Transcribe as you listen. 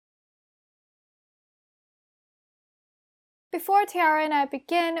Before Tiara and I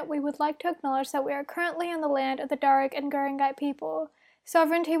begin, we would like to acknowledge that we are currently on the land of the Darug and Gurungai people.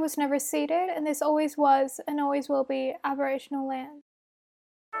 Sovereignty was never ceded, and this always was and always will be Aboriginal land.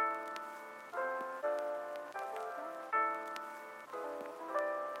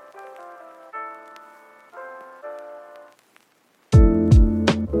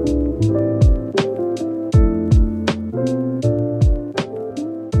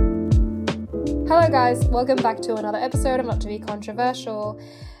 Hello guys, welcome back to another episode of Not To Be Controversial.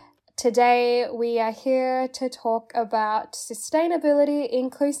 Today we are here to talk about sustainability,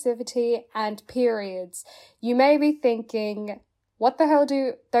 inclusivity, and periods. You may be thinking, what the hell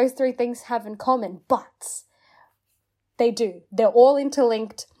do those three things have in common? But they do. They're all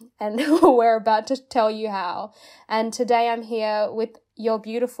interlinked, and we're about to tell you how. And today I'm here with your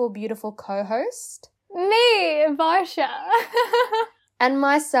beautiful, beautiful co-host. Me, Varsha. And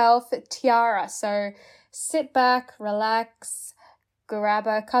myself, Tiara. So sit back, relax, grab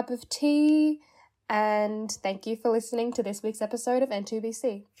a cup of tea, and thank you for listening to this week's episode of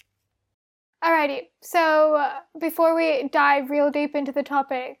N2BC. Alrighty, so before we dive real deep into the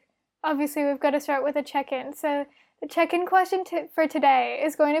topic, obviously we've got to start with a check-in. So the check-in question for today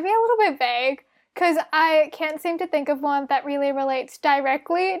is going to be a little bit vague because I can't seem to think of one that really relates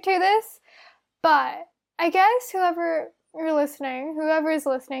directly to this, but I guess whoever is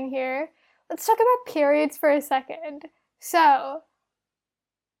listening here, let's talk about periods for a second. So,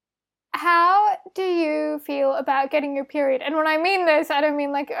 how do you feel about getting your period? And when I mean this, I don't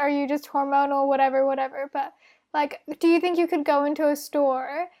mean like, are you just hormonal, whatever, but like, do you think you could go into a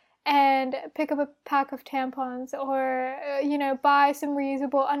store and pick up a pack of tampons or, buy some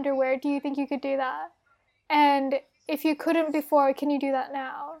reusable underwear? Do you think you could do that? And if you couldn't before, can you do that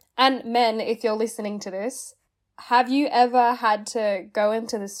now? And men, if you're listening to this, have you ever had to go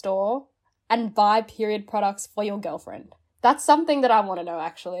into the store and buy period products for your girlfriend? That's something that I want to know,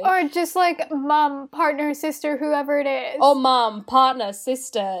 actually. Or just like mum, partner, sister, whoever it is. Or mum, partner,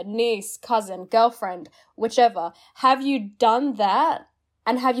 sister, niece, cousin, girlfriend, whichever. Have you done that?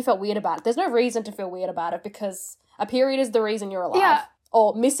 And have you felt weird about it? There's no reason to feel weird about it because a period is the reason you're alive. Yeah.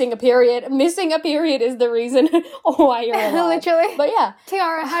 Or missing a period is the reason why you're alive. Literally. But yeah.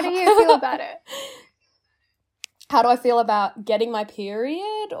 Tiara, how do you feel about it? How do I feel about getting my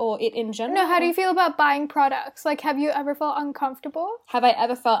period or it in general? No, how do you feel about buying products? Like, have you ever felt uncomfortable? Have I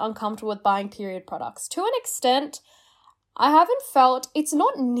ever felt uncomfortable with buying period products? To an extent, I haven't felt, it's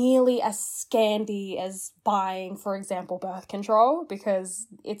not nearly as scandy as buying, for example, birth control, because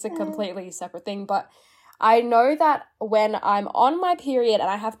it's a completely separate thing. But I know that when I'm on my period and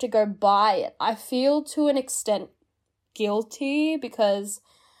I have to go buy it, I feel to an extent guilty because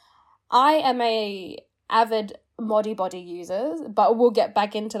I am a avid Modibodi users, but we'll get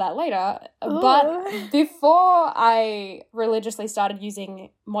back into that later. Ooh. But before I religiously started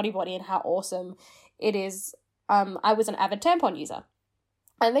using Modibodi and how awesome it is, I was an avid tampon user.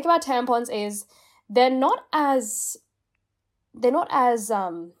 And the thing about tampons is they're not as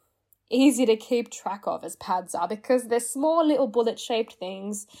easy to keep track of as pads are because they're small little bullet-shaped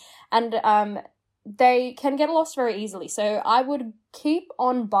things and they can get lost very easily. So I would keep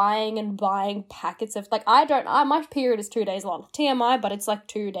on buying packets of, like, my period is 2 days long. TMI, but it's like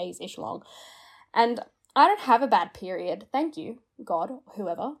 2 days-ish long. And I don't have a bad period. Thank you, God,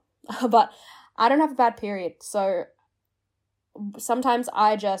 whoever. But I don't have a bad period. So sometimes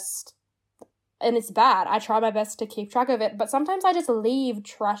and it's bad. I try my best to keep track of it, but sometimes I just leave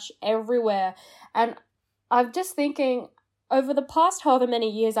trash everywhere. And I'm just thinking, over the past however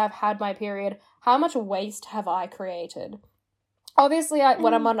many years I've had my period, how much waste have I created? Obviously,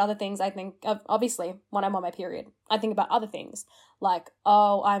 when I'm on other things, I think, obviously, when I'm on my period, I think about other things. Like,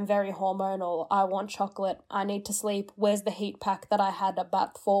 oh, I'm very hormonal. I want chocolate. I need to sleep. Where's the heat pack that I had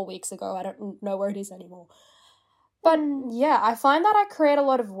about 4 weeks ago? I don't know where it is anymore. But yeah, I find that I create a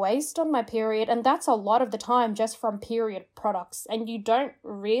lot of waste on my period, and that's a lot of the time just from period products. And you don't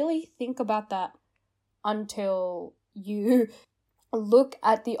really think about that until you look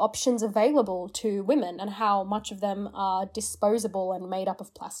at the options available to women and how much of them are disposable and made up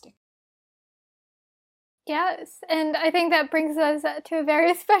of plastic. Yes, and I think that brings us to a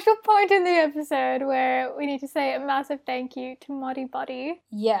very special point in the episode where we need to say a massive thank you to Modibodi.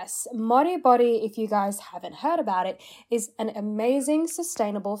 Yes, Modibodi, if you guys haven't heard about it, is an amazing,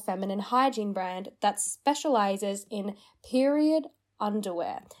 sustainable feminine hygiene brand that specializes in period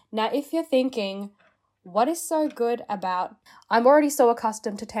underwear. Now, if you're thinking, what is so good about, I'm already so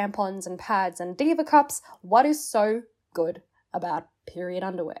accustomed to tampons and pads and diva cups, what is so good about period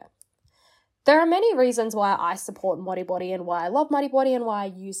underwear? There are many reasons why I support Modibodi and why I love Modibodi and why I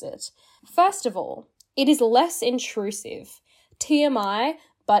use it. First of all, it is less intrusive. TMI,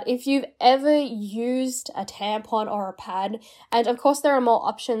 but if you've ever used a tampon or a pad, and of course there are more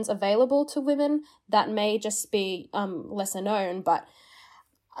options available to women that may just be lesser known, but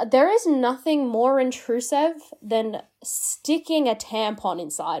there is nothing more intrusive than sticking a tampon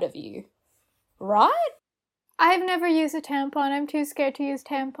inside of you, right? I've never used a tampon. I'm too scared to use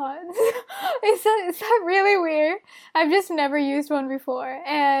tampons. Is that really weird? I've just never used one before.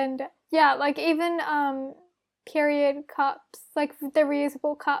 And yeah, like even period cups, like the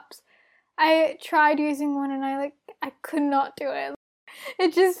reusable cups. I tried using one and I could not do it.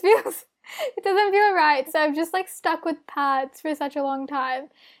 It just feels it doesn't feel right. So I've just like stuck with pads for such a long time.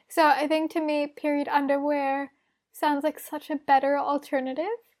 So I think to me period underwear sounds like such a better alternative.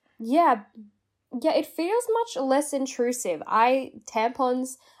 Yeah, it feels much less intrusive.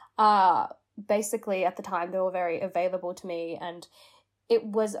 Tampons, basically at the time, they were very available to me, and it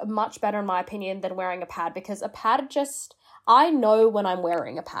was much better in my opinion than wearing a pad, because a pad I know when I'm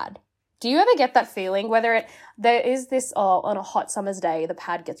wearing a pad. Do you ever get that feeling? There is this, on a hot summer's day, the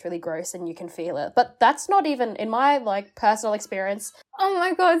pad gets really gross and you can feel it. But that's not even, in my, like, personal experience. Oh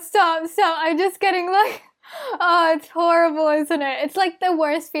my god, stop. I'm just getting like, oh, it's horrible, isn't it? It's like the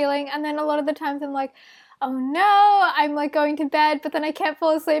worst feeling. And then a lot of the times I'm like, oh no, I'm like going to bed, but then I can't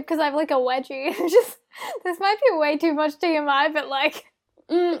fall asleep because I have like a wedgie. This might be way too much TMI, but like,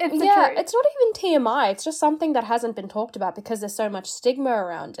 it's the truth. It's not even TMI. It's just something that hasn't been talked about because there's so much stigma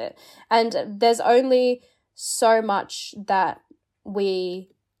around it. And there's only so much that we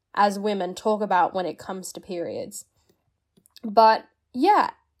as women talk about when it comes to periods. But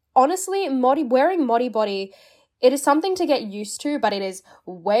yeah, honestly, wearing Modibodi, it is something to get used to, but it is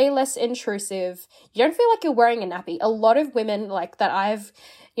way less intrusive. You don't feel like you're wearing a nappy. A lot of women like that I've,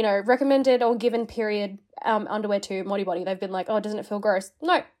 recommended or given period underwear to, Modibodi, they've been like, oh, doesn't it feel gross?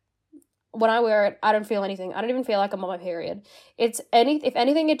 No. When I wear it, I don't feel anything. I don't even feel like I'm on my period. If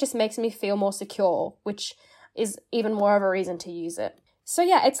anything, it just makes me feel more secure, which is even more of a reason to use it. So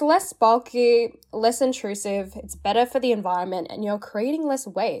yeah, it's less bulky, less intrusive, it's better for the environment, and you're creating less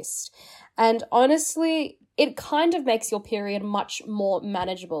waste. And honestly, it kind of makes your period much more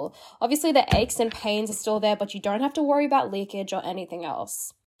manageable. Obviously, the aches and pains are still there, but you don't have to worry about leakage or anything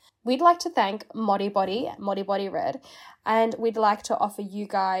else. We'd like to thank Modibodi Red, and we'd like to offer you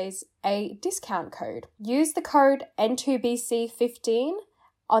guys a discount code. Use the code N2BC15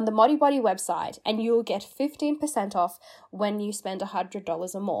 on the Modibodi website, and you'll get 15% off when you spend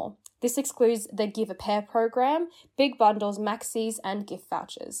 $100 or more. This excludes the Give a Pair program, big bundles, maxis, and gift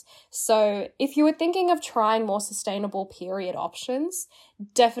vouchers. So if you were thinking of trying more sustainable period options,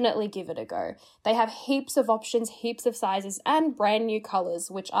 definitely give it a go. They have heaps of options, heaps of sizes, and brand new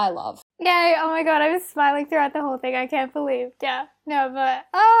colors, which I love. Yay, oh my god, I was smiling throughout the whole thing. I can't believe. Yeah, no, but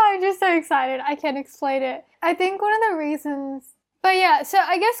I'm just so excited. I can't explain it. I think one of the reasons... But yeah, so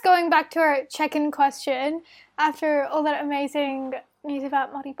I guess going back to our check-in question, after all that amazing news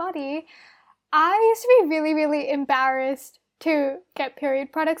about Modibodi, I used to be really, really embarrassed to get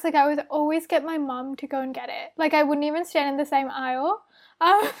period products. Like, I would always get my mom to go and get it. Like, I wouldn't even stand in the same aisle.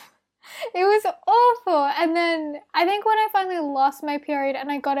 It was awful. And then I think when I finally lost my period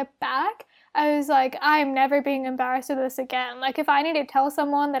and I got it back, I was like, I'm never being embarrassed of this again. Like, if I need to tell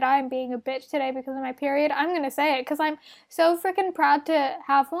someone that I'm being a bitch today because of my period, I'm going to say it because I'm so freaking proud to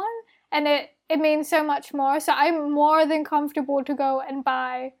have one. And it means so much more. So I'm more than comfortable to go and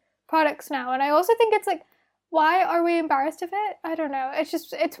buy products now. And I also think it's like, why are we embarrassed of it? I don't know.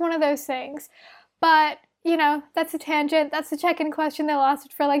 It's one of those things. But, that's a tangent. That's a check-in question that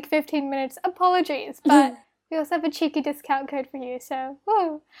lasted for like 15 minutes. Apologies. But we also have a cheeky discount code for you. So,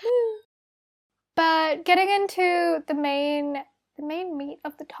 woo. But getting into the main meat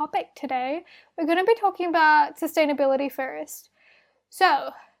of the topic today, we're going to be talking about sustainability first.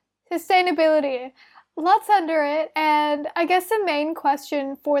 So, sustainability, lots under it, and I guess the main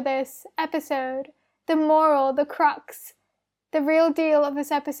question for this episode, the moral, the crux, the real deal of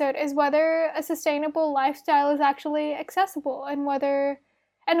this episode is whether a sustainable lifestyle is actually accessible and what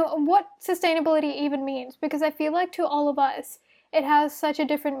sustainability even means, because I feel like to all of us, it has such a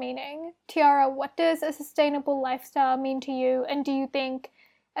different meaning. Tiara, what does a sustainable lifestyle mean to you, and do you think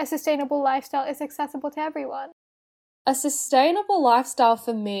a sustainable lifestyle is accessible to everyone? A sustainable lifestyle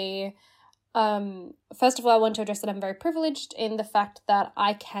for me, first of all, I want to address that I'm very privileged in the fact that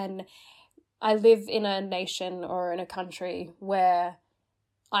I live in a nation or in a country where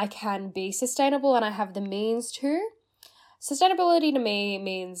I can be sustainable and I have the means to. Sustainability to me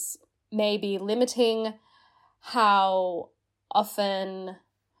means maybe limiting how often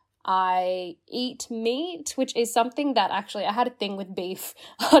I eat meat, which is something that actually I had a thing with beef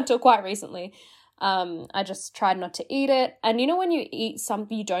until quite recently. I just tried not to eat it. And you know when you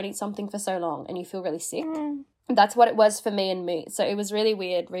don't eat something for so long and you feel really sick? That's what it was for me and meat. So it was really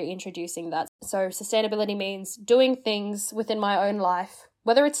weird reintroducing that. So sustainability means doing things within my own life,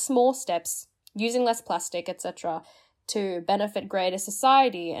 whether it's small steps, using less plastic, etc., to benefit greater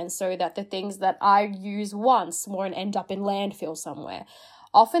society, and so that the things that I use once won't end up in landfill somewhere.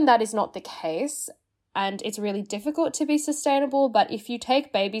 Often that is not the case, and it's really difficult to be sustainable, but if you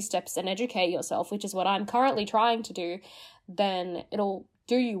take baby steps and educate yourself, which is what I'm currently trying to do, then it'll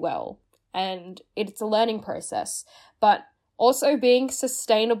do you well, and it's a learning process. But also being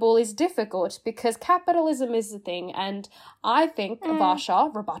sustainable is difficult because capitalism is the thing, and I think Varsha,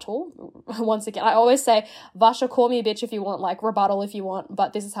 rebuttal, once again, I always say, Varsha, call me a bitch if you want, like, rebuttal if you want,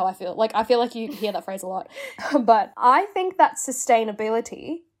 but this is how I feel. Like, I feel like you hear that phrase a lot. But I think that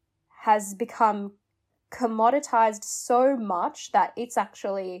sustainability has become commoditized so much that it's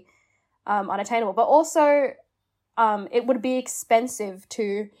actually unattainable. But also, it would be expensive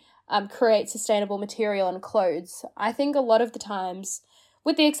to create sustainable material and clothes. I think a lot of the times,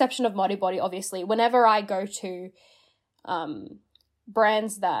 with the exception of Modibodi, obviously, whenever I go to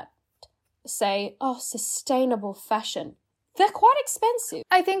brands that say, oh, sustainable fashion, they're quite expensive.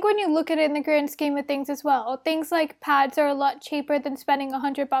 I think when you look at it in the grand scheme of things as well, things like pads are a lot cheaper than spending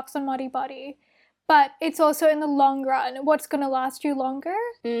 $100 on Modibodi. But it's also in the long run what's going to last you longer.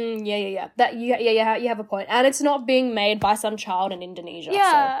 Yeah. You have a point. And it's not being made by some child in Indonesia.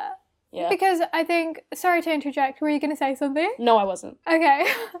 Yeah. So. Yeah. Because I think, sorry to interject, were you going to say something? No, I wasn't. Okay.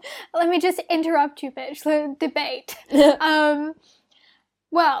 Let me just interrupt you, bitch. The debate.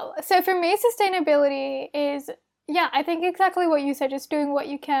 Well, so for me, sustainability is, I think exactly what you said, just doing what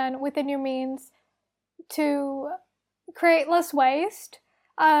you can within your means to create less waste.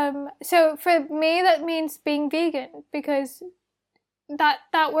 So for me, that means being vegan, because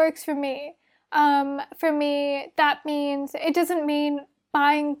that works for me. For me, that means, it doesn't mean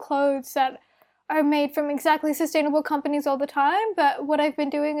buying clothes that are made from exactly sustainable companies all the time, but what I've been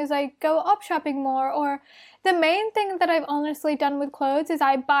doing is I go op shopping more, or the main thing that I've honestly done with clothes is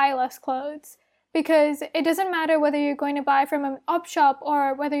I buy less clothes, because it doesn't matter whether you're going to buy from an op shop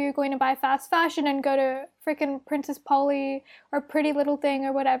or whether you're going to buy fast fashion and go to freaking Princess Polly or Pretty Little Thing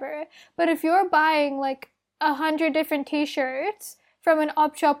or whatever, but if you're buying like 100 different t-shirts from an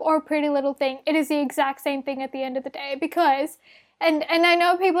op shop or Pretty Little Thing, it is the exact same thing at the end of the day, because And I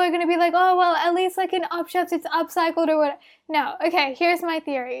know people are going to be like, oh, well, at least like in op shops it's upcycled or what. No, okay, here's my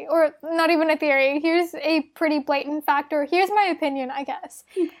theory. Or not even a theory. Here's a pretty blatant fact, or here's my opinion, I guess.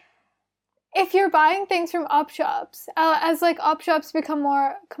 If you're buying things from op shops, as like op shops become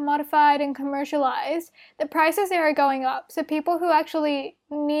more commodified and commercialized, the prices there are going up. So people who actually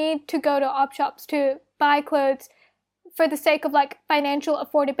need to go to op shops to buy clothes for the sake of like financial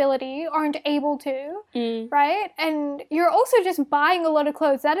affordability aren't able to, right? And you're also just buying a lot of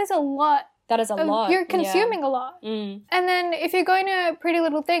clothes. That is a lot. That is a lot. You're consuming a lot. And then if you're going to Pretty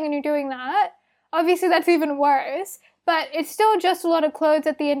Little Thing and you're doing that, obviously that's even worse. But it's still just a lot of clothes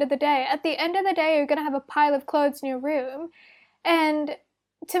at the end of the day. At the end of the day, you're going to have a pile of clothes in your room. And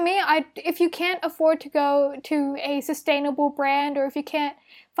to me, if you can't afford to go to a sustainable brand, or if you can't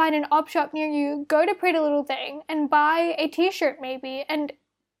find an op shop near you, go to Pretty Little Thing and buy a t-shirt maybe. And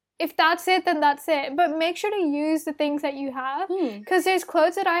if that's it, then that's it. But make sure to use the things that you have. Because there's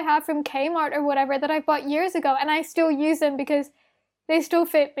clothes that I have from Kmart or whatever that I bought years ago, and I still use them because they still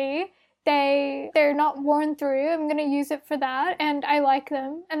fit me. They're not worn through. I'm going to use it for that, and I like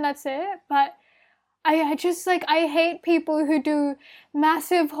them, and that's it. But I just, like, I hate people who do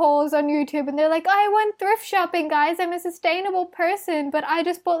massive hauls on YouTube and they're like, I went thrift shopping, guys. I'm a sustainable person, but I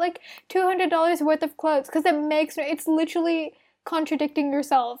just bought, like, $200 worth of clothes, because it's literally contradicting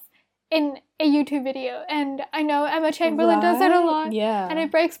yourself in a YouTube video. And I know Emma Chamberlain does it a lot. Yeah. And it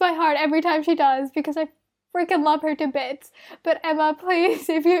breaks my heart every time she does, because I freaking love her to bits. But Emma, please,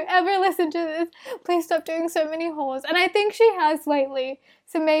 if you ever listen to this, please stop doing so many hauls. And I think she has lately.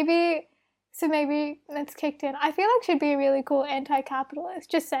 So maybe that's kicked in. I feel like she'd be a really cool anti-capitalist,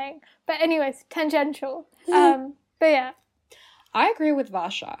 just saying. But anyways, tangential. But yeah. I agree with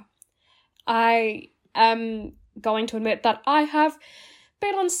Varsha. I am going to admit that I have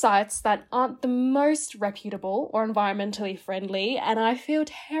been on sites that aren't the most reputable or environmentally friendly, and I feel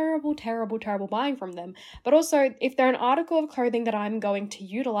terrible buying from them. But also, if they're an article of clothing that I'm going to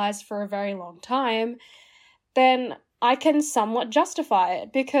utilize for a very long time, then I can somewhat justify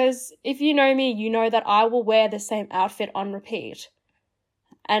it, because if you know me, you know that I will wear the same outfit on repeat.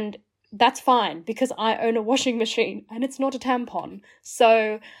 And that's fine, because I own a washing machine and it's not a tampon.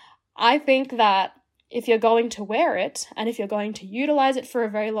 So I think that if you're going to wear it and if you're going to utilize it for a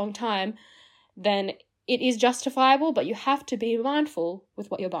very long time, then it is justifiable, but you have to be mindful with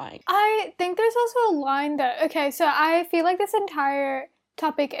what you're buying. I think there's also a line though. Okay, so I feel like this entire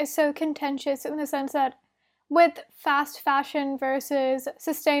topic is so contentious in the sense that with fast fashion versus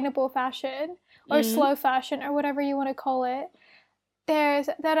sustainable fashion or slow fashion or whatever you want to call it, there's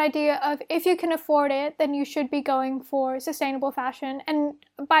that idea of if you can afford it, then you should be going for sustainable fashion. And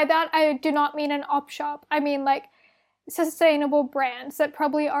by that, I do not mean an op shop. I mean like sustainable brands that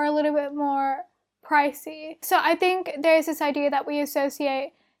probably are a little bit more pricey. So I think there's this idea that we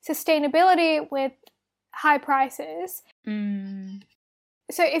associate sustainability with high prices.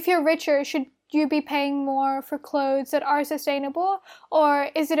 So if you're richer, should you be paying more for clothes that are sustainable? Or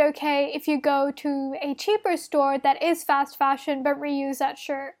is it okay if you go to a cheaper store that is fast fashion but reuse that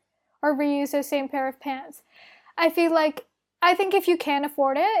shirt or reuse the same pair of pants? I think if you can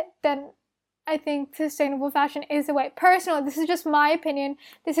afford it, then I think sustainable fashion is the way. Personally, this is just my opinion.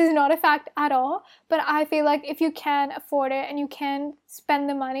 This is not a fact at all. But I feel like if you can afford it and you can spend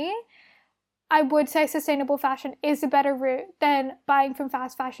the money, I would say sustainable fashion is a better route than buying from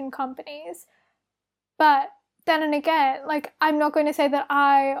fast fashion companies. But then and again, like, I'm not going to say that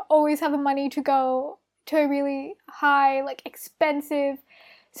I always have the money to go to a really high, like, expensive,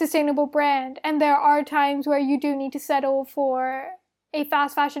 sustainable brand. And there are times where you do need to settle for a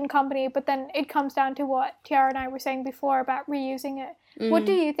fast fashion company, but then it comes down to what Tiara and I were saying before about reusing it. What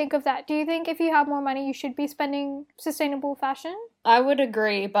do you think of that? Do you think if you have more money, you should be spending sustainable fashion? I would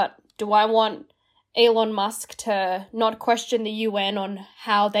agree, but do I want Elon Musk to not question the UN on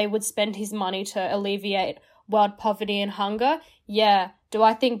how they would spend his money to alleviate world poverty and hunger? Yeah. Do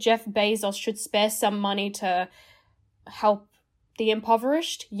I think Jeff Bezos should spare some money to help the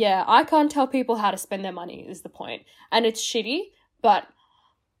impoverished? Yeah. I can't tell people how to spend their money is the point. And it's shitty, but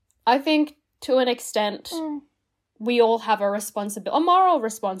I think to an extent we all have a moral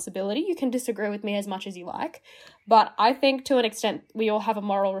responsibility. You can disagree with me as much as you like, but I think to an extent we all have a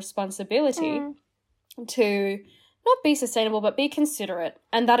moral responsibility to not be sustainable, but be considerate,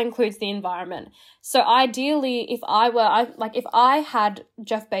 and that includes the environment. So ideally, if I had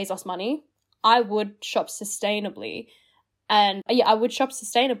Jeff Bezos money, I would shop sustainably, and I would shop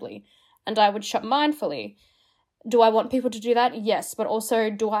sustainably, and I would shop mindfully. Do I want people to do that? Yes, but also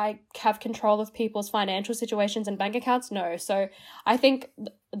do I have control of people's financial situations and bank accounts? No. So I think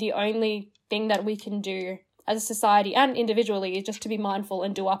the only thing that we can do as a society and individually is just to be mindful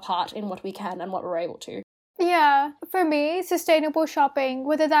and do our part in what we can and what we're able to. Yeah, for me, sustainable shopping,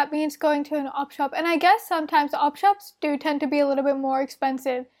 whether that means going to an op shop, and I guess sometimes op shops do tend to be a little bit more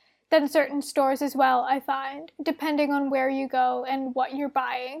expensive than certain stores as well, I find, depending on where you go and what you're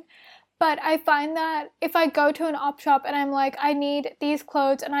buying. But I find that if I go to an op shop and I'm like, I need these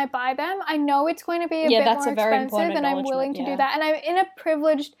clothes and I buy them, I know it's going to be a bit more expensive and I'm willing to do that. And I'm in a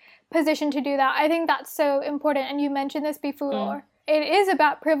privileged position to do that. I think that's so important. And you mentioned this before. It is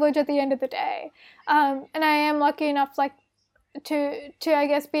about privilege at the end of the day. And I am lucky enough, like, to I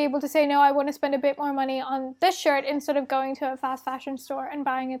guess be able to say, no, I want to spend a bit more money on this shirt instead of going to a fast fashion store and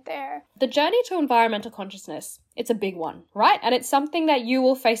buying it there. The journey to environmental consciousness, it's a big one, right? And it's something that you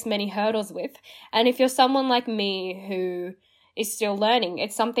will face many hurdles with. And if you're someone like me who is still learning,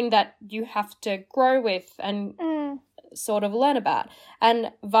 it's something that you have to grow with and sort of learn about.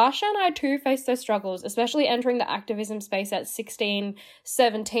 And Varsha and I too face those struggles, especially entering the activism space at 16,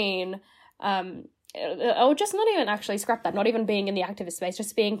 17, or just not even actually scrap that, not even being in the activist space,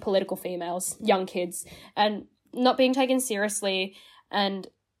 just being political females, young kids, and not being taken seriously. And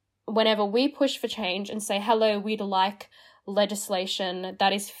whenever we push for change and say, hello, we'd like legislation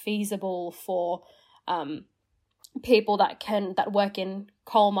that is feasible for people that work in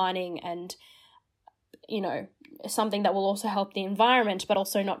coal mining and, you know, something that will also help the environment but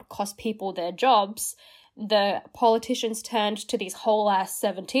also not cost people their jobs, the politicians turned to these whole-ass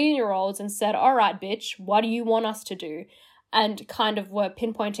 17-year-olds and said, all right, bitch, what do you want us to do? And kind of were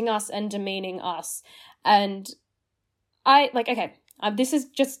pinpointing us and demeaning us. And this is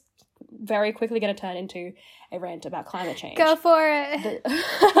just very quickly going to turn into a rant about climate change. Go for it.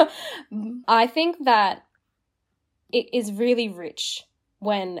 I think that it is really rich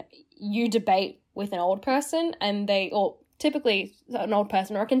when you debate with an old person and or typically an old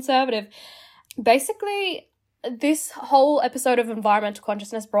person or a conservative. Basically, this whole episode of environmental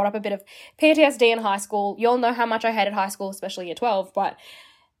consciousness brought up a bit of PTSD in high school. You'll know how much I hated high school, especially year 12, but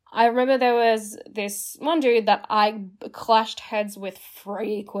I remember there was this one dude that I clashed heads with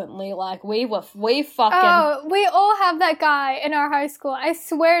frequently. Like, we fucking... Oh, we all have that guy in our high school. I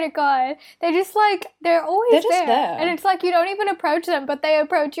swear to God. They're always there. And it's like, you don't even approach them, but they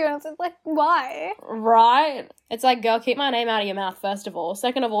approach you, and it's like, why? Right? It's like, girl, keep my name out of your mouth, first of all.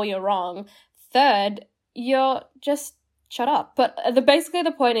 Second of all, you're wrong. third, you're just shut up. But basically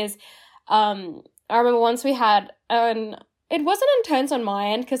the point is, I remember once we had it wasn't intense on my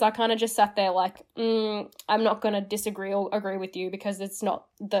end because I kind of just sat there like, I'm not going to disagree or agree with you because it's not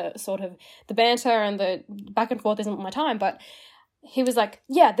the sort of the banter and the back and forth isn't my time. But he was like,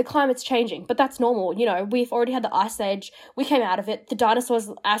 yeah, the climate's changing, but that's normal. You know, we've already had the ice age. We came out of it. The dinosaurs,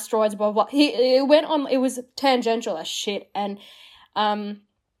 asteroids, blah, blah, blah. It went on. It was tangential as shit. And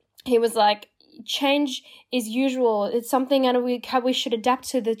he was like, change is usual. It's something and we should adapt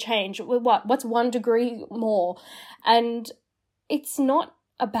to the change. What's 1 degree more? And it's not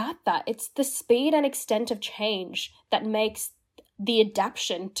about that. It's the speed and extent of change that makes the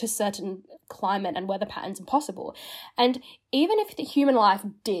adaptation to certain climate and weather patterns impossible. And even if the human life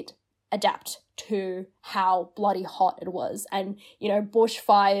did adapt to how bloody hot it was and, you know,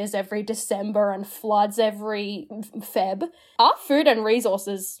 bushfires every December and floods every Feb, our food and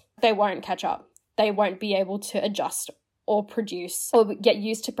resources, they won't catch up. They won't be able to adjust or produce or get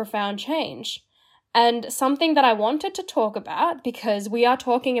used to profound change. And something that I wanted to talk about, because we are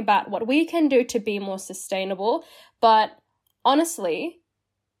talking about what we can do to be more sustainable, but honestly,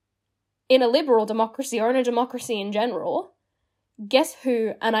 in a liberal democracy or in a democracy in general, guess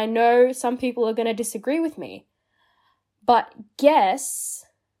who, and I know some people are going to disagree with me, but guess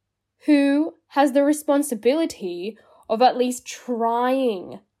who has the responsibility of at least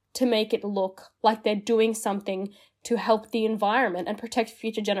trying to make it look like they're doing something to help the environment and protect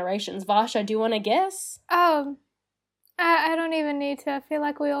future generations? Varsha, do you want to guess? I don't even need to. I feel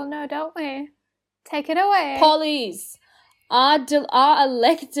like we all know, don't we? Take it away. Pollies. Our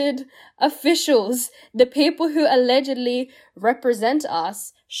elected officials, the people who allegedly represent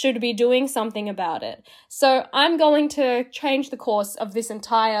us, should be doing something about it. So I'm going to change the course of this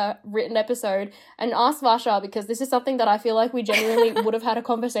entire written episode and ask Varsha, because this is something that I feel like we genuinely would have had a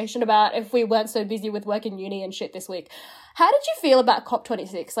conversation about if we weren't so busy with work in uni and shit this week. How did you feel about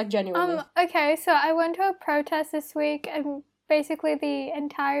COP26, like genuinely? Okay, so I went to a protest this week and basically the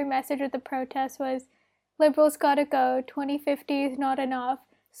entire message of the protest was, Liberals gotta go, 2050 is not enough,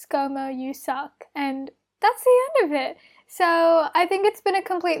 ScoMo, you suck. And that's the end of it. So I think it's been a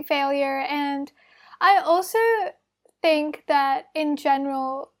complete failure, and I also think that in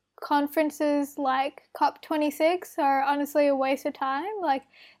general, conferences like COP26 are honestly a waste of time. Like,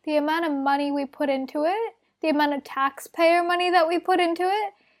 the amount of money we put into it, the amount of taxpayer money that we put into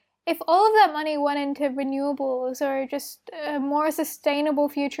it, if all of that money went into renewables or just a more sustainable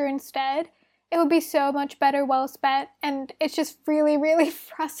future instead, it would be so much better well spent. And it's just really, really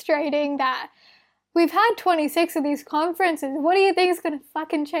frustrating that we've had 26 of these conferences. What do you think is going to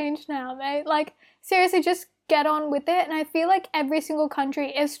fucking change now, mate? Like, seriously, just get on with it. And I feel like every single country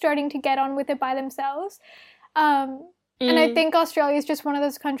is starting to get on with it by themselves. And I think Australia is just one of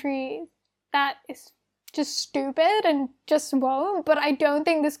those countries that is just stupid and just won't. But I don't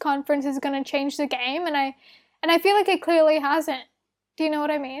think this conference is going to change the game. And I feel like it clearly hasn't. Do you know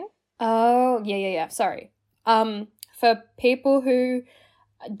what I mean? Oh, yeah. Sorry. For people who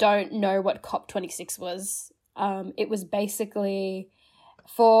don't know what COP26 was, it was basically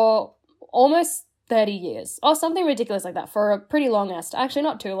for almost 30 years or something ridiculous like that, for a pretty long actually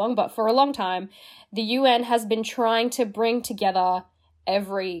not too long, but for a long time, the UN has been trying to bring together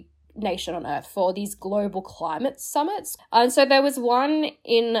every nation on earth for these global climate summits. And so there was one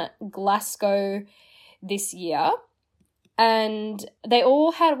in Glasgow this year, and they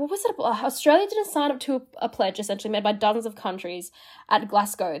all had, what was it? Australia didn't sign up to a pledge essentially made by dozens of countries at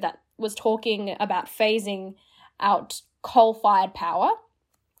Glasgow that was talking about phasing out coal-fired power.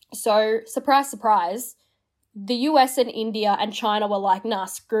 So, surprise, surprise, the US and India and China were like, nah,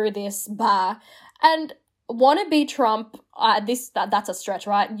 screw this, bah. And wannabe Trump, that's a stretch,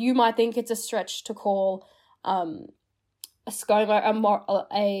 right? You might think it's a stretch to call a ScoMo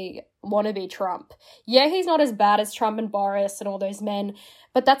a wannabe Trump. Yeah, he's not as bad as Trump and Boris and all those men,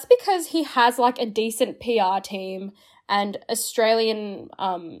 but that's because he has like a decent PR team, and Australian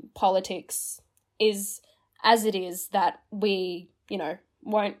politics is as it is, that we,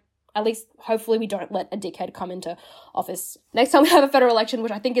 won't, at least hopefully we don't let a dickhead come into office. Next time we have a federal election,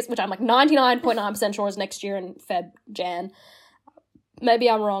 which I'm like 99.9% sure is next year in Jan. Maybe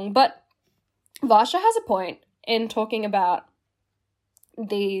I'm wrong, but Varsha has a point in talking about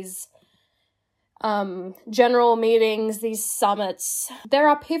these general meetings, these summits.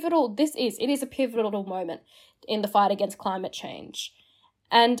 It is a pivotal moment in the fight against climate change.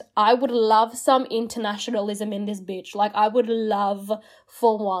 And I would love some internationalism in this bitch. Like, I would love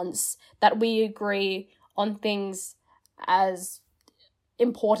for once that we agree on things as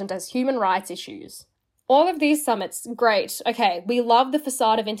important as human rights issues all of these summits, great. Okay, we love the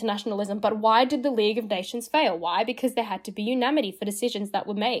facade of internationalism, but why did the League of Nations fail? Why? Because there had to be unanimity for decisions that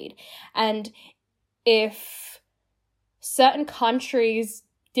were made. And if certain countries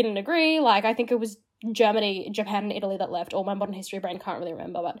didn't agree, like I think it was Germany, Japan, and Italy that left, or my modern history brain can't really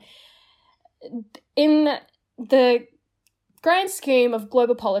remember, but in the grand scheme of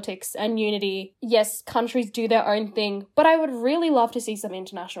global politics and unity, yes, countries do their own thing, but I would really love to see some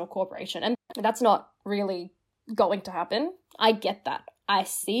international cooperation, and that's not really going to happen. I get that. I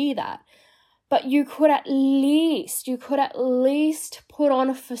see that. But you could at least put on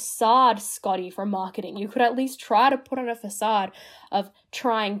a facade, Scotty, for marketing. You could at least try to put on a facade of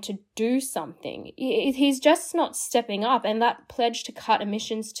trying to do something. He's just not stepping up. And that pledge to cut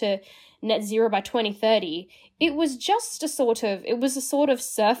emissions to net zero by 2030, it was a sort of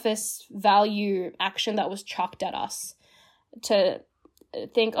surface value action that was chucked at us to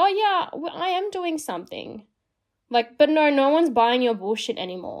think, oh yeah, I am doing something. Like, but no one's buying your bullshit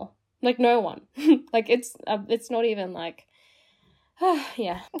anymore. Like, no one. Like, it's not even, like,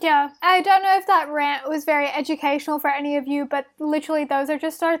 yeah. Yeah, I don't know if that rant was very educational for any of you, but literally those are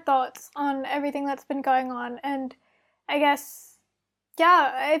just our thoughts on everything that's been going on. And I guess,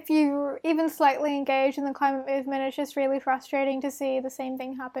 yeah, if you're even slightly engaged in the climate movement, it's just really frustrating to see the same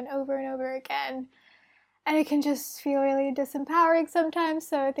thing happen over and over again. And it can just feel really disempowering sometimes,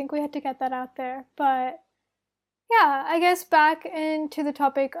 so I think we had to get that out there. But yeah, I guess back into the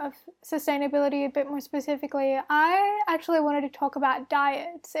topic of sustainability a bit more specifically, I actually wanted to talk about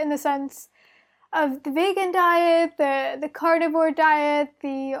diets in the sense of the vegan diet, the carnivore diet,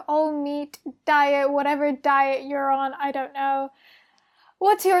 the all meat diet, whatever diet you're on, I don't know.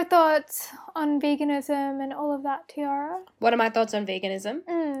 What's your thoughts on veganism and all of that, Tiara? What are my thoughts on veganism?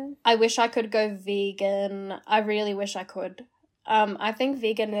 I wish I could go vegan. I really wish I could. I think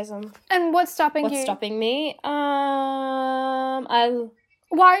veganism. And what's stopping you? What's stopping me? Why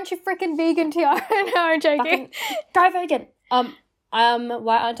aren't you freaking vegan, Tiara? No, I'm joking. Go vegan.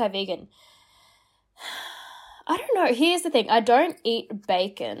 Why aren't I vegan? I don't know. Here's the thing. I don't eat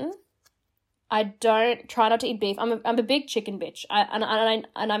bacon. I don't try not to eat beef. I'm a big chicken bitch. And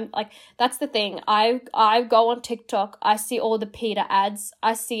I'm like, that's the thing. I go on TikTok. I see all the PETA ads.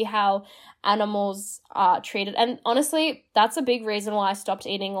 I see how animals are treated. And honestly, that's a big reason why I stopped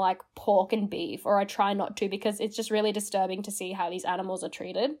eating like pork and beef, or I try not to, because it's just really disturbing to see how these animals are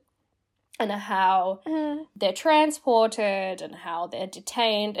treated and how they're transported and how they're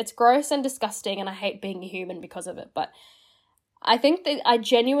detained. It's gross and disgusting, and I hate being a human because of it. But I think that I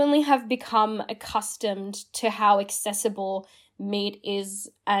genuinely have become accustomed to how accessible meat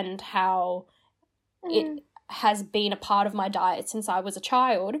is and how it has been a part of my diet since I was a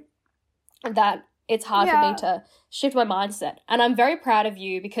child, that it's hard for me to shift my mindset. And I'm very proud of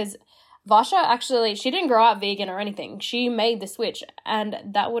you, because Vasha actually, she didn't grow up vegan or anything. She made the switch, and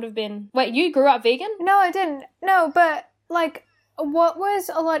that would have been... Wait, you grew up vegan? No, I didn't. No, but like... What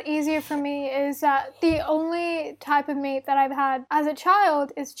was a lot easier for me is that the only type of meat that I've had as a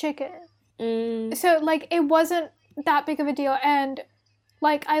child is chicken. So, like, it wasn't that big of a deal. And,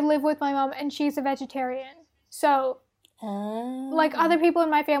 like, I live with my mom and she's a vegetarian. So, like, other people in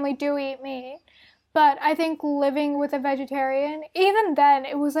my family do eat meat. But I think living with a vegetarian, even then,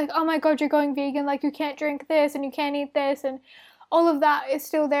 it was like, oh my god, you're going vegan. Like, you can't drink this and you can't eat this. And all of that is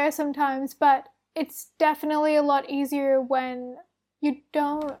still there sometimes. But it's definitely a lot easier when you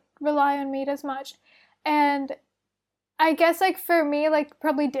don't rely on meat as much. And I guess, like, for me, like,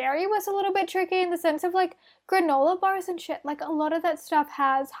 probably dairy was a little bit tricky in the sense of, like, granola bars and shit. Like, a lot of that stuff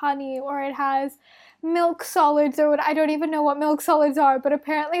has honey, or it has milk solids, or what, I don't even know what milk solids are, but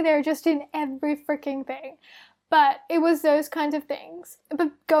apparently they're just in every freaking thing. But it was those kinds of things. But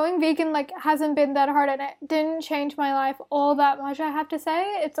going vegan, like, hasn't been that hard, and it didn't change my life all that much, I have to say.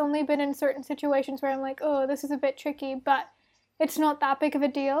 It's only been in certain situations where I'm like, oh, this is a bit tricky, but it's not that big of a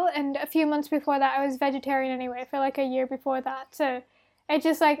deal. And a few months before that, I was vegetarian anyway, for like a year before that. So it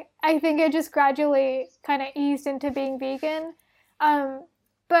just, like, I think it just gradually kind of eased into being vegan.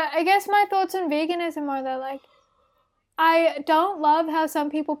 But I guess my thoughts on veganism are that, like, I don't love how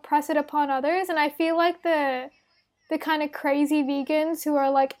some people press it upon others, and I feel like the kind of crazy vegans who are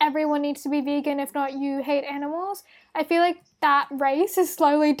like, everyone needs to be vegan, if not you hate animals, I feel like that race is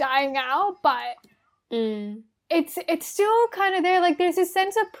slowly dying out, but it's still kind of there. Like, there's a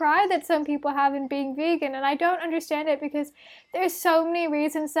sense of pride that some people have in being vegan, and I don't understand it, because there's so many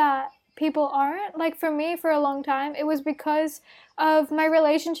reasons that people aren't. Like, for me, for a long time, it was because of my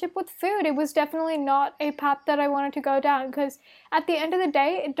relationship with food. It was definitely not a path that I wanted to go down, because at the end of the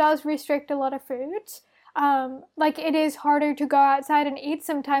day, it does restrict a lot of foods. Like it is harder to go outside and eat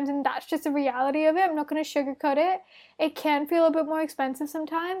sometimes, and that's just the reality of it. I'm not going to sugarcoat it. It can feel a bit more expensive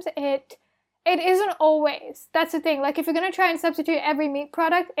sometimes. It isn't always. That's the thing. Like if you're going to try and substitute every meat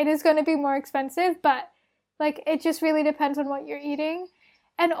product, it is going to be more expensive, but like it just really depends on what you're eating.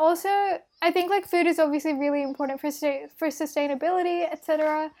 And also, I think like food is obviously really important for sustainability,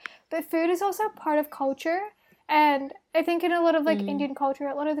 etc. But food is also part of culture, and I think in a lot of like Indian culture,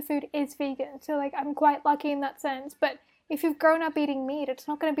 a lot of the food is vegan. So like I'm quite lucky in that sense. But if you've grown up eating meat, it's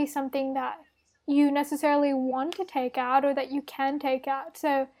not going to be something that you necessarily want to take out or that you can take out.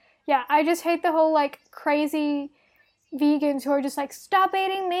 So yeah, I just hate the whole like crazy vegans who are just like, stop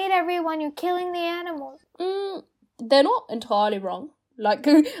eating meat, everyone, you're killing the animals. They're not entirely wrong. Like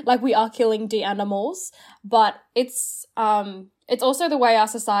we are killing the animals, but it's also the way our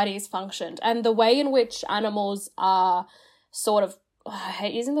society is functioned and the way in which animals are sort of, I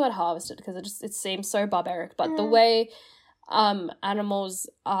hate using the word harvested because it seems so barbaric, but the way animals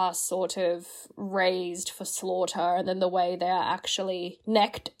are sort of raised for slaughter and then the way they are actually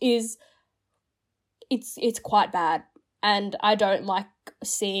necked is it's quite bad. And I don't like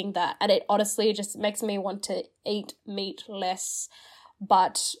seeing that. And it honestly just makes me want to eat meat less.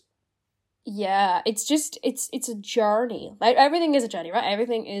 But yeah, it's a journey. Like everything is a journey, right?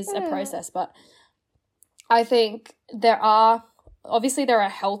 Everything is a process. But I think there are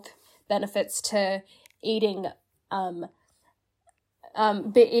health benefits to eating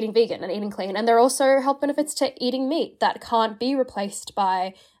eating vegan and eating clean. And there are also health benefits to eating meat that can't be replaced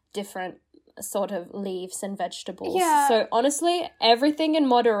by different sort of leaves and vegetables. Yeah. So honestly, everything in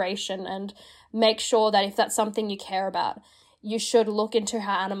moderation, and make sure that if that's something you care about, you should look into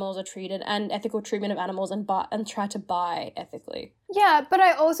how animals are treated and ethical treatment of animals and try to buy ethically. Yeah, but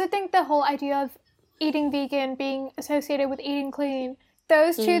I also think the whole idea of eating vegan being associated with eating clean,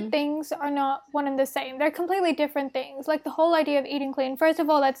 those two things are not one and the same. They're completely different things. Like the whole idea of eating clean, first of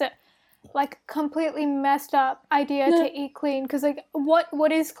all, that's a like completely messed up idea to eat clean, because like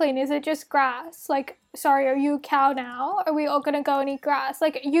what is clean? Is it just grass? Like, sorry, are you a cow now? Are we all gonna go and eat grass?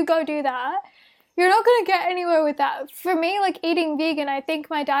 Like, you go do that. You're not gonna get anywhere with that. For me, like eating vegan, I think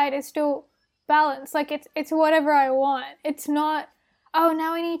my diet is still balanced. Like it's whatever I want. It's not, oh,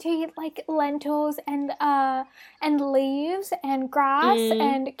 now I need to eat like lentils and leaves and grass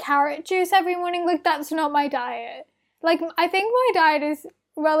and carrot juice every morning. Like that's not my diet. Like I think my diet is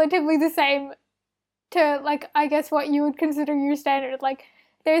relatively the same to like I guess what you would consider your standard. Like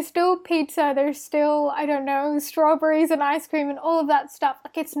there's still pizza, there's still, I don't know, strawberries and ice cream and all of that stuff.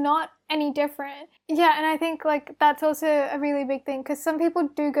 Like it's not any different. Yeah, and I think like that's also a really big thing, because some people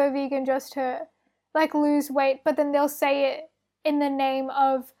do go vegan just to like lose weight, but then they'll say it in the name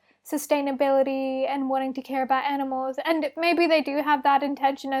of sustainability and wanting to care about animals, and maybe they do have that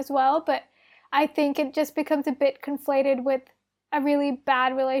intention as well, but I think it just becomes a bit conflated with a really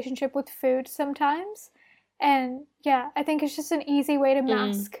bad relationship with food sometimes. And yeah, I think it's just an easy way to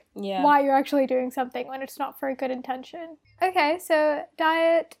mask why you're actually doing something when it's not for a good intention. Okay, so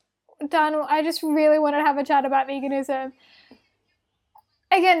diet done. I just really wanted to have a chat about veganism.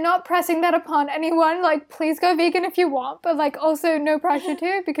 Again, not pressing that upon anyone. Like, please go vegan if you want, but like also no pressure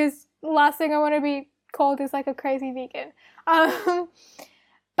to, because the last thing I want to be called is like a crazy vegan.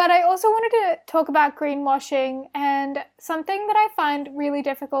 But I also wanted to talk about greenwashing, and something that I find really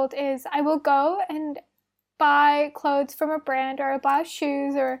difficult is I will go and buy clothes from a brand, or I'll buy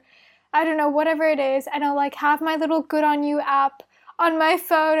shoes, or I don't know, whatever it is, and I'll like have my little Good On You app on my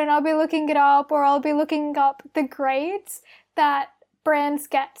phone, and I'll be looking it up, or I'll be looking up the grades that brands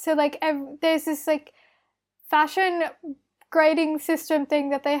get. So like there's this like fashion grading system thing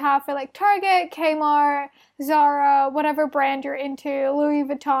that they have for like Target, Kmart, Zara, whatever brand you're into, Louis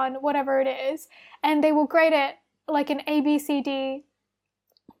Vuitton, whatever it is, and they will grade it like an ABCD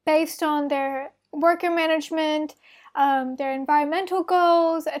based on their worker management, their environmental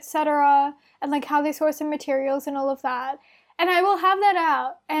goals, etc., and like how they source their materials and all of that. And I will have that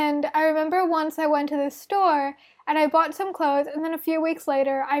out. And I remember once I went to the store and I bought some clothes, and then a few weeks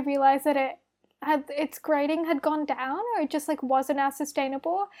later I realized that its grading had gone down, or it just like wasn't as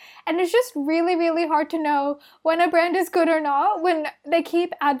sustainable. And it's just really, really hard to know when a brand is good or not, when they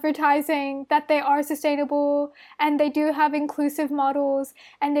keep advertising that they are sustainable and they do have inclusive models,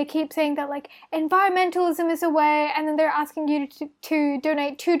 and they keep saying that like environmentalism is a way, and then they're asking you to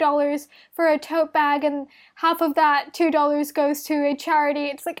donate $2 for a tote bag, and half of that $2 goes to a charity.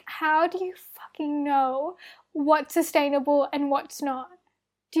 It's like, how do you fucking know what's sustainable and what's not?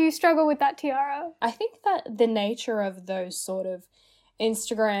 Do you struggle with that, Tiara? I think that the nature of those sort of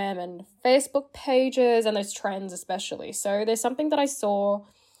Instagram and Facebook pages and those trends especially. So there's something that I saw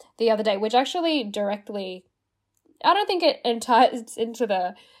the other day, which actually directly, I don't think it ties into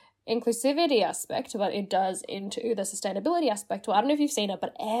the inclusivity aspect, but it does into the sustainability aspect. Well, I don't know if you've seen it,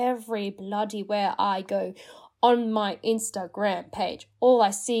 but every bloody where I go on my Instagram page, all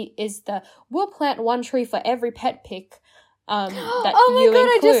I see is the we'll plant one tree for every pet pic that oh my you god,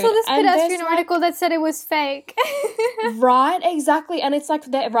 include. I just saw this And pedestrian article that said it was fake. right, exactly. And it's like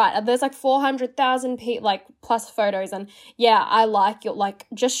there's like 400,000 like plus photos, and yeah, I like your like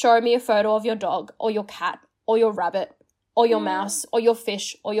just show me a photo of your dog or your cat or your rabbit or your mouse or your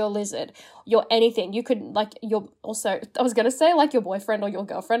fish or your lizard, your anything. You could like your also I was gonna say like your boyfriend or your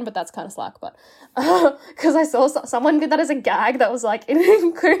girlfriend, but that's kind of slack. But because I saw someone did that as a gag that was like it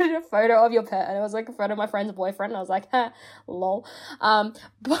included a photo of your pet, and it was like a photo of my friend's boyfriend, and I was like, lol.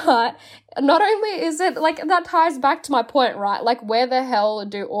 But not only is it like that ties back to my point, right? Like where the hell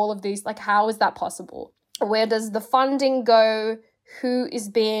do all of these like how is that possible? Where does the funding go? Who is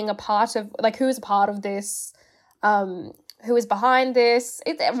being a part of like who is a part of this? Who is behind this?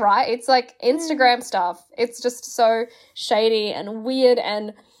 It's like Instagram stuff. It's just so shady and weird,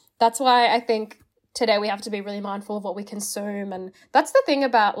 and that's why I think today we have to be really mindful of what we consume. And that's the thing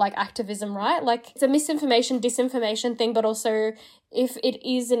about like activism, right? Like it's a misinformation, disinformation thing, but also if it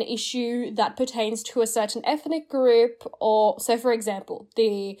is an issue that pertains to a certain ethnic group, or so for example,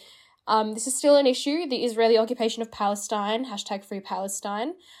 this is still an issue, the Israeli occupation of Palestine,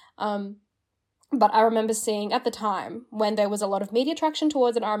 #FreePalestine. But I remember seeing at the time when there was a lot of media traction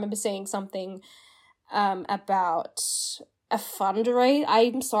towards it, I remember seeing something about a fundraiser.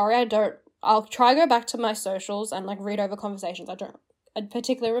 I'm sorry, I'll try to go back to my socials and like read over conversations. I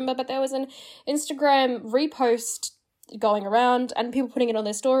particularly remember, but there was an Instagram repost going around and people putting it on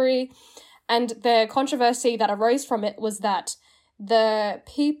their story. And the controversy that arose from it was that the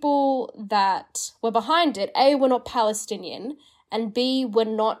people that were behind it, A, were not Palestinian, and B, were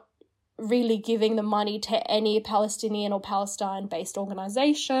not really giving the money to any Palestinian or Palestine-based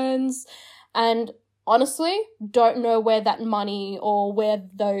organizations, and honestly don't know where that money or where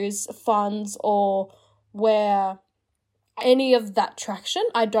those funds or where any of that traction,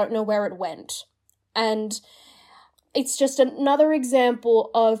 I don't know where it went. And it's just another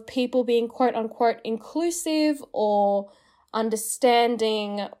example of people being quote unquote inclusive or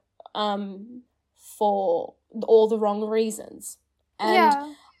understanding for all the wrong reasons.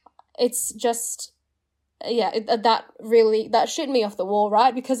 And it's just, that shit me off the wall,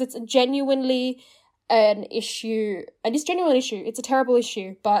 right? Because it's genuinely an issue, and it's a genuine issue. It's a terrible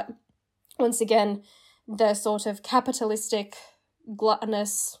issue, but once again, the sort of capitalistic,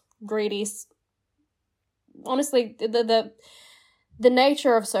 gluttonous, greedy, honestly, the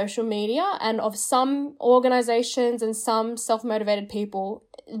nature of social media and of some organizations and some self-motivated people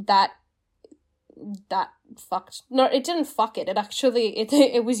that fucked. No, it didn't fuck it. It actually,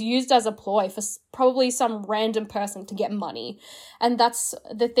 it was used as a ploy for probably some random person to get money. And that's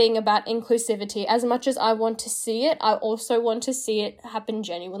the thing about inclusivity. As much as I want to see it, I also want to see it happen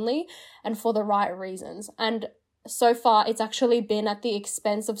genuinely and for the right reasons. And so far, it's actually been at the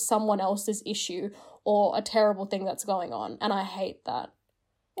expense of someone else's issue or a terrible thing that's going on. And I hate that.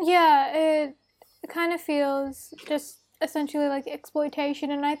 Yeah, it kind of feels just essentially like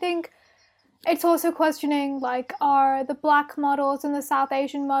exploitation. And I think it's also questioning, like, are the Black models and the South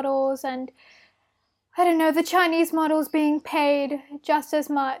Asian models and, I don't know, the Chinese models being paid just as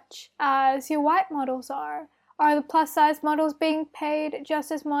much as your white models are? Are the plus-size models being paid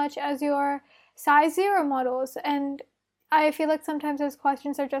just as much as your size 0 models? And I feel like sometimes those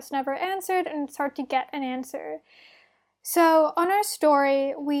questions are just never answered, and it's hard to get an answer. So on our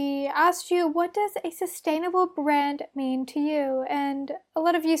story, we asked you, what does a sustainable brand mean to you? And a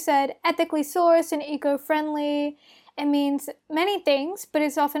lot of you said ethically sourced and eco-friendly. It means many things, but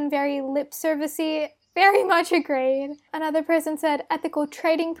it's often very lip-servicey. Very much agreed. Another person said ethical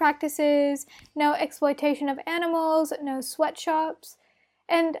trading practices, no exploitation of animals, no sweatshops.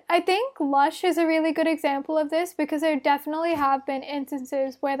 And I think Lush is a really good example of this, because there definitely have been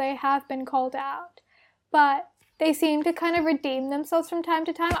instances where they have been called out. But they seem to kind of redeem themselves from time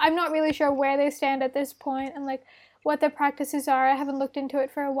to time. I'm not really sure where they stand at this point and like what their practices are. I haven't looked into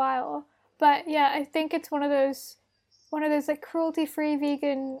it for a while. But yeah, I think it's one of those like cruelty-free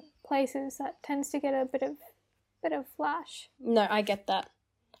vegan places that tends to get a bit of flash. No, I get that.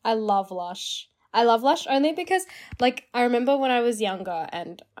 I love Lush. I love Lush only because, like, I remember when I was younger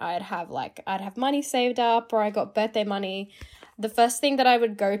and I'd have money saved up, or I got birthday money. The first thing that I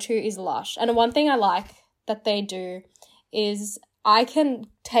would go to is Lush. And one thing I like that they do is I can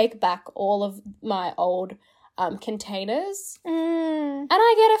take back all of my old containers. Mm. And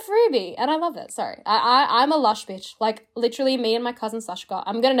I get a freebie, and I love it. Sorry. I'm a Lush bitch. Like, literally, me and my cousin Sashka,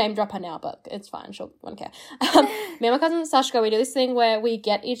 I'm going to name drop her now, but it's fine. She'll won't care. Me and my cousin Sashka, we do this thing where we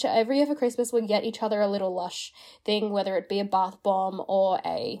get every year for Christmas, we get each other a little Lush thing, whether it be a bath bomb or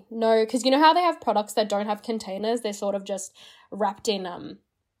because you know how they have products that don't have containers? They're sort of just wrapped in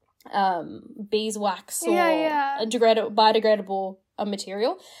beeswax or a biodegradable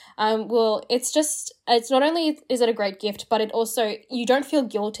material. Well, it's not only is it a great gift, but it also, you don't feel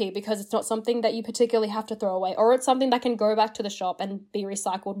guilty because it's not something that you particularly have to throw away, or it's something that can go back to the shop and be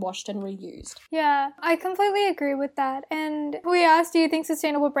recycled, washed, and reused. Yeah, I completely agree with that. And we asked, do you think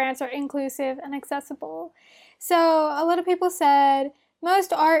sustainable brands are inclusive and accessible? So a lot of people said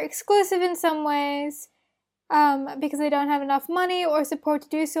most are exclusive in some ways, because they don't have enough money or support to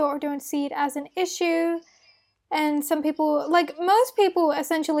do so, or don't see it as an issue. And some people, like most people,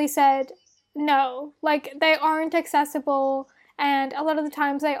 essentially said no, like they aren't accessible, and a lot of the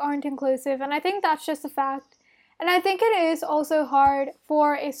times they aren't inclusive, and I think that's just a fact. And I think it is also hard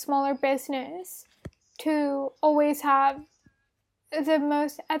for a smaller business to always have the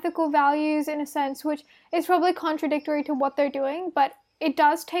most ethical values, in a sense, which is probably contradictory to what they're doing, but it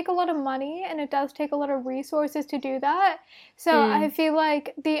does take a lot of money and it does take a lot of resources to do that. So I feel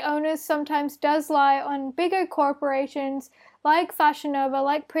like the onus sometimes does lie on bigger corporations like Fashion Nova,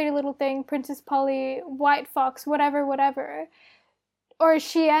 like Pretty Little Thing, Princess Polly, White Fox, whatever, or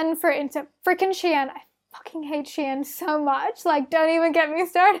Shein, for instance. Freaking Shein. I fucking hate Shein so much. Like, don't even get me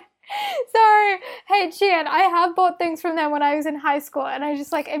started. Sorry, hate Shein. I have bought things from them when I was in high school, and I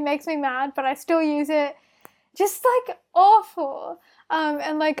just, like, it makes me mad, but I still use it. Just, like, awful.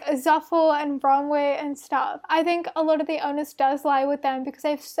 And like Zuffle and Bromway and stuff. I think a lot of the onus does lie with them because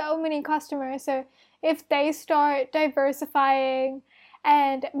they have so many customers. So if they start diversifying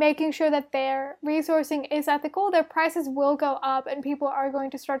and making sure that their resourcing is ethical, their prices will go up, and people are going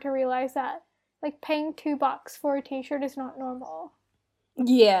to start to realize that, like, paying $2 for a t-shirt is not normal.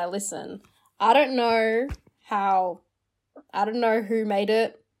 Yeah, listen, I don't know who made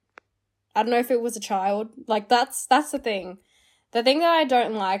it. I don't know if it was a child. Like, that's the thing. The thing that I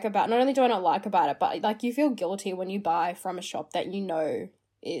don't like about, not only do I not like about it, but, like, you feel guilty when you buy from a shop that you know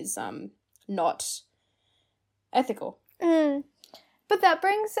is not ethical. But that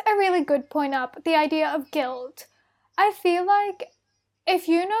brings a really good point up, the idea of guilt. I feel like if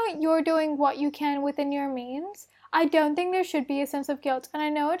you know you're doing what you can within your means, I don't think there should be a sense of guilt. And I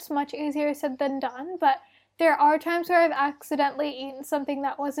know it's much easier said than done, but there are times where I've accidentally eaten something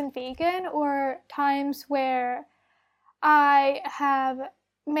that wasn't vegan, or times where I have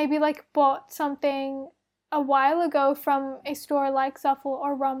maybe, like, bought something a while ago from a store like Zuffle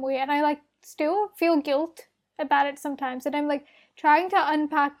or Rumwee, and I, like, still feel guilt about it sometimes, and I'm, like, trying to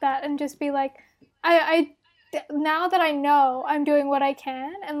unpack that and just be like, I now that I know I'm doing what I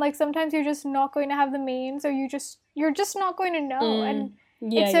can, and, like, sometimes you're just not going to have the means, or you're just not going to know, and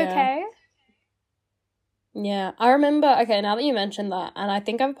it's okay. Yeah, I remember, okay, now that you mentioned that, and I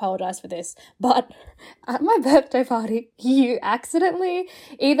think I've apologized for this, but at my birthday party, you accidentally,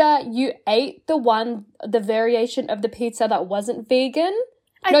 either you ate the variation of the pizza that wasn't vegan.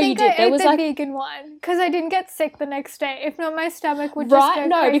 I think I ate the vegan one, because I didn't get sick the next day. If not, my stomach would just go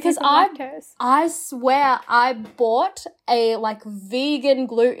crazy because from lactose. I swear I bought a, like, vegan,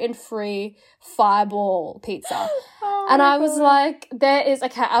 gluten-free fireball pizza. And I was like,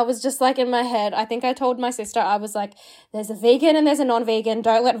 I was just, like, in my head, I think I told my sister, I was like, there's a vegan and there's a non-vegan.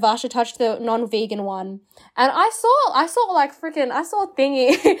 Don't let Varsha touch the non-vegan one. And I saw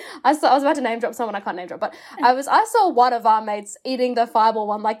Thingy. I was about to name drop someone I can't name drop, but I saw one of our mates eating the fireball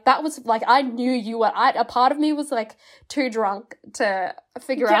one. Like, that was, like, I knew a part of me was, like, too drunk to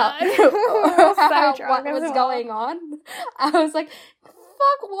figure out what was going on. I was like,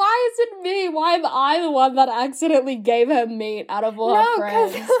 fuck, why is it me? Why am I the one that accidentally gave her meat out of all her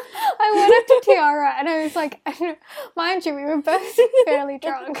friends? No, because I went up to Tiara and I was like, mind you, we were both fairly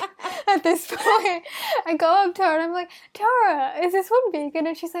drunk at this point. I go up to her and I'm like, Tiara, is this one vegan?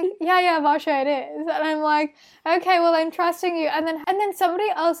 And she's like, yeah, Varsha, it is. And I'm like, okay, well, I'm trusting you. And then somebody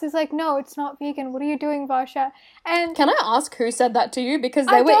else is like, no, it's not vegan. What are you doing, Varsha? And can I ask who said that to you? Because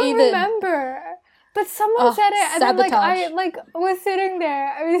I don't remember. But someone said it, and sabotage. then, like, I, like, was sitting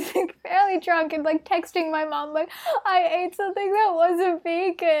there, I was, like, fairly drunk, and, like, texting my mom, like, I ate something that wasn't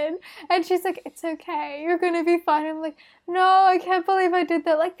vegan, and she's like, it's okay, you're gonna be fine. I'm like, no, I can't believe I did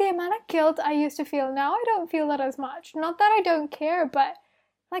that. Like, the amount of guilt I used to feel, now I don't feel that as much. Not that I don't care, but,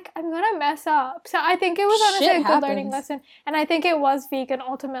 like, I'm gonna mess up. So I think it was honestly a good learning lesson, and I think it was vegan,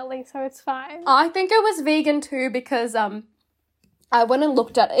 ultimately, so it's fine. I think it was vegan, too, because, I went and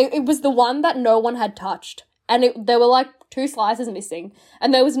looked at it. It was the one that no one had touched. and there were like 2 slices missing,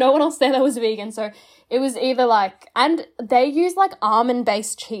 and there was no one else there that was vegan, so it was either like, and they use like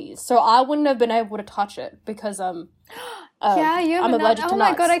almond-based cheese, so I wouldn't have been able to touch it because I'm allergic to nuts. Oh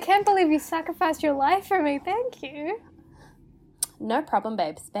my god, I can't believe you sacrificed your life for me. Thank you. No problem,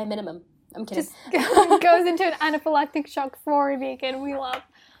 babes. Bare minimum. I'm kidding. Just goes into an anaphylactic shock for a vegan. We love.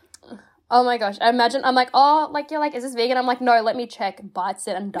 Oh my gosh. I imagine I'm like, oh, like, you're like, is this vegan? I'm like, no, let me check. Bites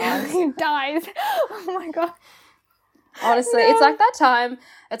it and dies. He dies. Oh my god. Honestly, No. it's like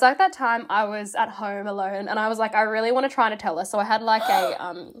that time I was at home alone and I was like, I really want to try Nutella. So I had like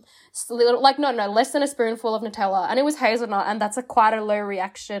a little, like, no, less than a spoonful of Nutella, and it was hazelnut, and that's quite a low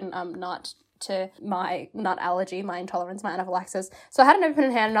reaction nut to my nut allergy, my intolerance, my anaphylaxis. So I had an open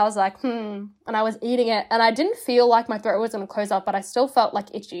in hand and I was like, and I was eating it, and I didn't feel like my throat was going to close up, but I still felt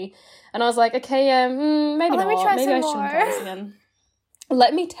like itchy. And I was like, okay, yeah, maybe not. Maybe I shouldn't more. try this again.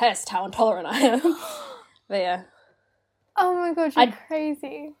 Let me test how intolerant I am. But yeah. Oh my god, you're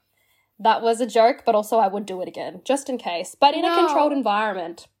crazy. That was a joke, but also I would do it again, just in case. But in a controlled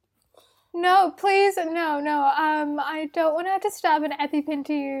environment. No, please, no. I don't want to have to stab an EpiPen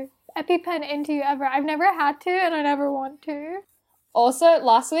into you ever. I've never had to, and I never want to. Also,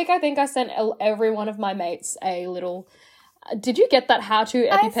 last week I think I sent every one of my mates a little. Did you get that how-to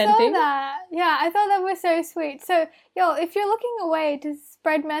EpiPen thing? I saw that. Yeah, I thought that was so sweet. So, if you're looking away to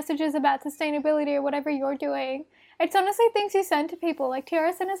spread messages about sustainability or whatever you're doing, it's honestly things you send to people. Like,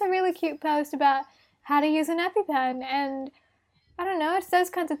 Tiara sent us a really cute post about how to use an EpiPen, and I don't know, it's those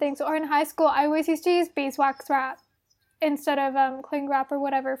kinds of things. Or in high school, I always used to use beeswax wrap instead of cling wrap or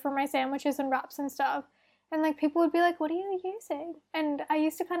whatever for my sandwiches and wraps and stuff. And, like, people would be like, what are you using? And I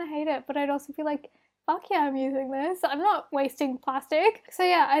used to kind of hate it, but I'd also be like, fuck yeah, I'm using this. I'm not wasting plastic. So,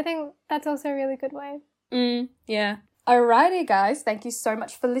 yeah, I think that's also a really good way. Yeah. Alrighty, guys. Thank you so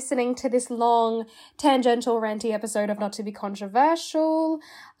much for listening to this long, tangential, ranty episode of Not To Be Controversial.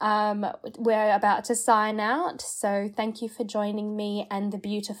 We're about to sign out, so thank you for joining me and the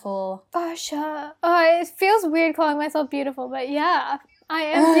beautiful... Basha. Oh, it feels weird calling myself beautiful, but yeah, I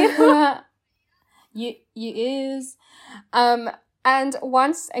am beautiful. You is. And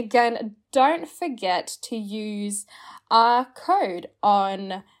once again, don't forget to use our code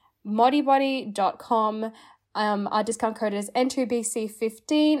on modibody.com. Our discount code is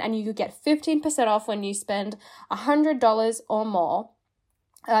N2BC15, and you get 15% off when you spend $100 or more.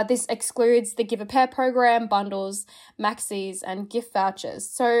 This excludes the Give a Pair program, bundles, maxis, and gift vouchers.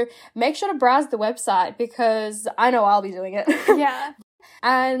 So make sure to browse the website because I know I'll be doing it. Yeah.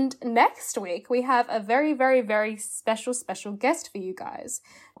 And next week, we have a very, very, very special guest for you guys.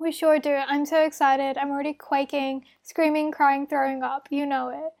 We sure do. I'm so excited. I'm already quaking, screaming, crying, throwing up. You know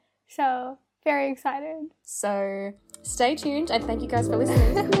it. So, very excited. So, stay tuned and thank you guys for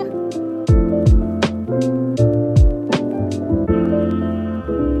listening.